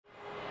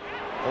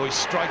Oh, he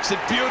strikes it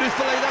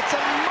beautifully. That's a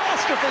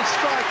masterful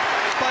strike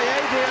by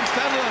Adrian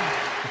Fenlon.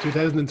 The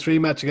 2003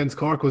 match against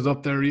Cork was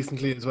up there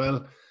recently as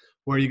well,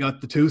 where you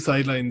got the two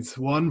sidelines,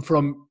 one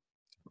from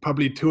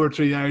probably 2 or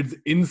 3 yards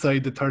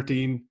inside the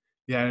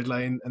 13-yard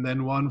line, and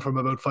then one from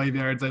about 5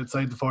 yards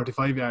outside the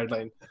 45-yard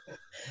line.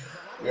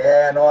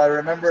 Yeah, no, I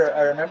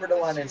remember the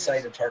one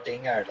inside the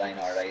 13-yard line,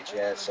 all right,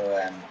 yeah. So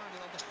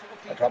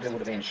I probably would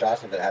have been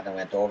shot if it hadn't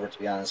went over, to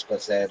be honest.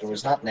 But there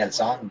was nothing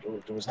else on.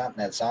 There was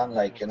nothing else on.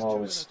 Like, you know,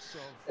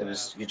 it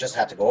was you just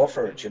had to go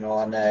for it, you know.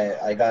 And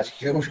I got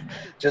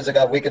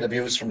wicked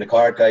abuse from the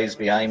Cork guys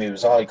behind me. It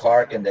was all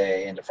Cork in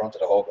the front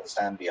of the Hogan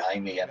stand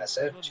behind me, and I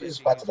said,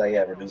 "Jeez, what did I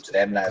ever do to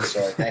them lads?"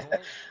 So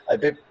I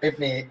bit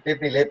me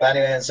lip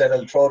anyway, and said,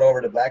 "I'll throw it over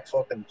the black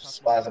fucking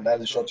spot, and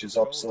that'll shut you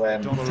up." So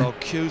Donald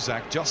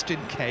Cusack, just in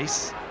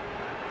case.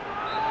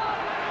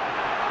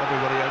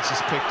 Everybody else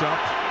is picked up.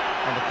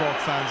 And the Cork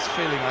fans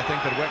feeling, I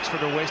think, that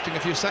Wexford are wasting a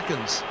few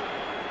seconds.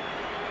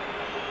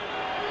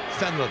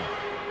 Fenlon.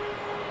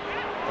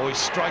 Oh, he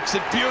strikes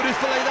it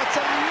beautifully. That's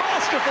a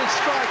masterful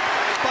strike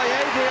by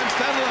Adrian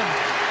Fenlon.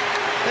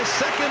 His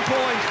second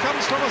point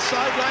comes from a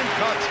sideline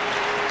cut.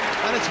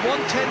 And it's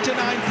 110 to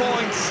 9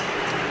 points.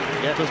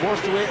 Yeah, it was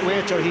worth the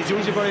wait, Joe. He's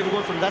usually very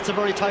good from. That's a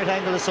very tight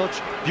angle as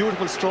such.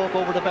 Beautiful stroke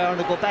over the bar, and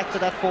they go back to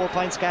that 4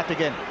 points gap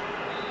again.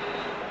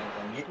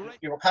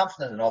 You were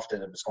confident enough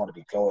that it was going to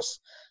be close.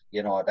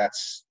 You know,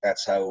 that's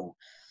how,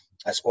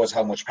 I suppose,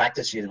 how much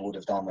practice you would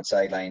have done with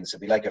sidelines. It'd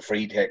be like a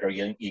free taker.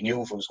 You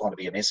knew if it was going to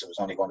be a miss, it was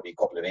only going to be a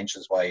couple of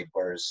inches wide.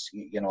 Whereas,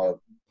 you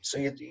know, so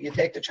you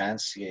take the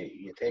chance,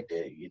 you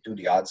do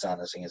the odds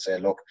on it, and you say,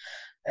 look,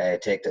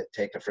 take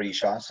the free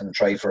shot and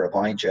try for a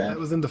point. Yeah, that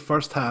was in the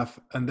first half,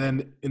 and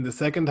then in the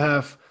second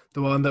half,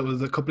 the one that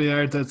was a couple of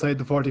yards outside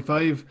the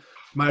 45,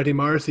 Marty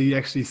Morrissey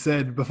actually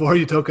said before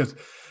you took it.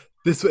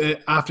 This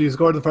after you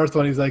scored the first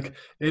one, he's like,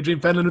 Adrian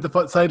Fenlon with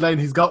the sideline,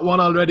 he's got one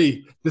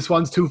already. This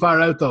one's too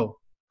far out though.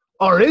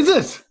 Or is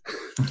it?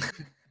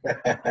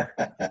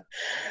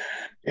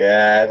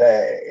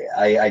 Yeah,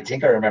 I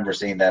think I remember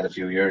seeing that a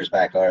few years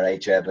back, all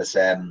right, yeah. But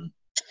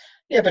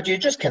yeah, but you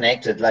just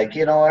connected. Like,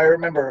 you know, I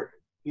remember,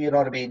 you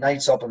know, to be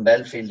nights up in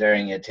Belfield there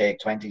and you take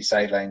 20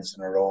 sidelines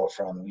in a row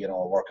from, you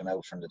know, working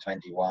out from the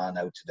 21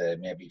 out to the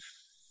maybe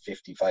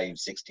 55,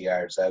 60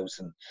 yards out,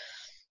 and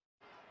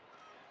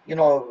you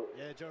know,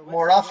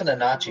 more often than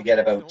not, you get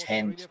about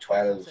 10 to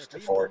 12 to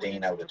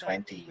 14 out of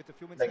 20.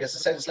 Like as I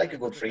said, it's like a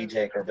good free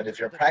taker, but if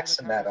you're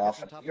practicing that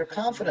often, you're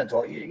confident,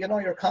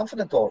 you're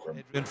confident over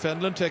him. Adrian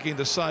Fenlon taking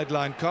the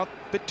sideline cut,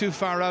 a bit too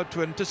far out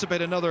to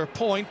anticipate another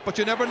point, but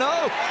you never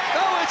know.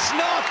 No, it's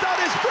not. That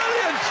is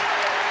brilliant.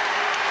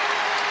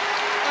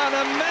 An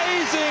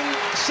amazing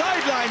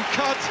sideline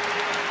cut.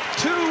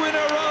 2 in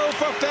a row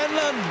for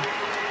Fenlon.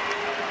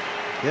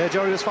 Yeah,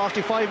 Jerry was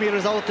 45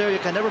 metres out there. You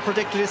can never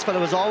predict this fella.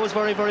 Was always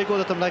very, very good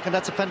at them, like, and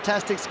that's a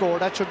fantastic score.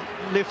 That should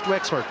lift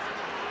Wexford.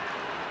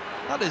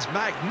 That is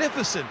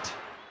magnificent.